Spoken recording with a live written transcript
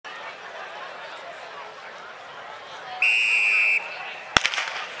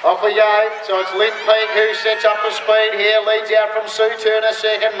Off we go. So it's Lynn Peak who sets up the speed here. Leads out from Sue Turner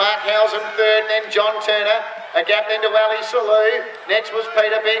second. Mark Housen third. Then John Turner. A gap into Ali Salou. Next was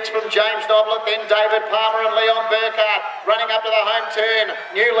Peter Biggs from James Noblet. Then David Palmer and Leon Burkhardt running up to the home turn.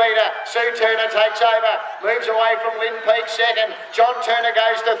 New leader. Sue Turner takes over. Moves away from Lynn Peak second. John Turner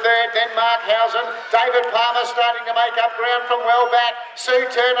goes to third. Then Mark Housen. David Palmer starting to make up ground from well back. Sue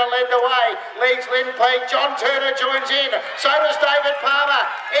Turner led the way. Leads Lynn Peak. John Turner joins in. So does David Palmer.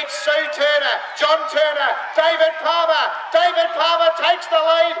 It's Sue Turner. John Turner. David Palmer. David Palmer takes the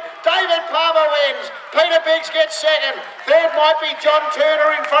lead. David Palmer wins. Peter Biggs gets second. Third might be John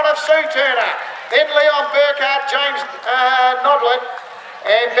Turner in front of Sue Turner. Then Leon Burkhardt, James Noblet.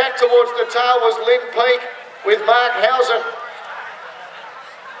 And back towards the tail was Lynn Peak with Mark Housen.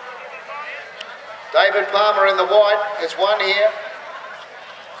 David Palmer in the white. There's one here.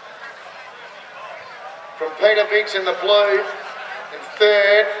 From Peter Biggs in the blue. And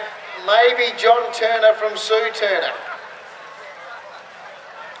third, maybe John Turner from Sue Turner.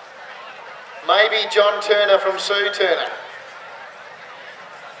 Maybe John Turner from Sue Turner.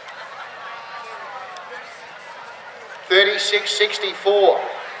 36.64.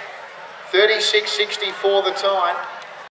 36.64 the time.